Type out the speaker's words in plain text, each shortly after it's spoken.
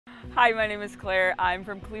Hi, my name is Claire. I'm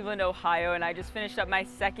from Cleveland, Ohio, and I just finished up my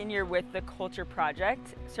second year with the Culture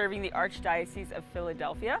Project, serving the Archdiocese of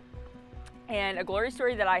Philadelphia. And a glory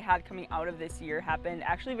story that I had coming out of this year happened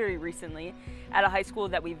actually very recently at a high school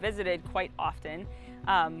that we visited quite often.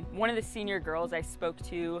 One of the senior girls I spoke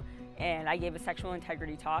to, and I gave a sexual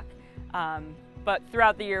integrity talk. But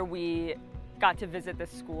throughout the year, we got to visit this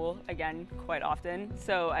school again quite often.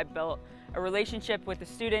 So I built a relationship with the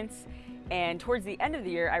students. And towards the end of the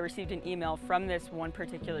year, I received an email from this one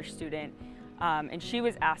particular student, and she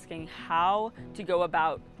was asking how to go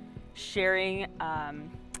about sharing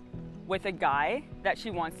with a guy that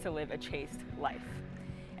she wants to live a chaste life.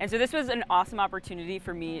 And so this was an awesome opportunity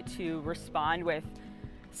for me to respond with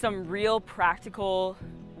some real practical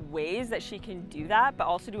ways that she can do that, but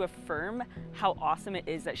also to affirm how awesome it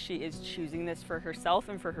is that she is choosing this for herself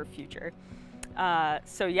and for her future.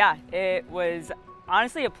 So yeah, it was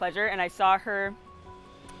honestly a pleasure, and I saw her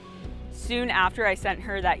soon after I sent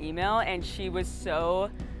her that email, and she was so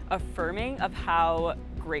affirming of how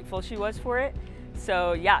grateful she was for it.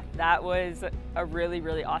 So yeah, that was a really,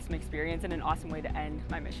 really awesome experience and an awesome way to end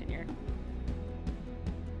my mission year.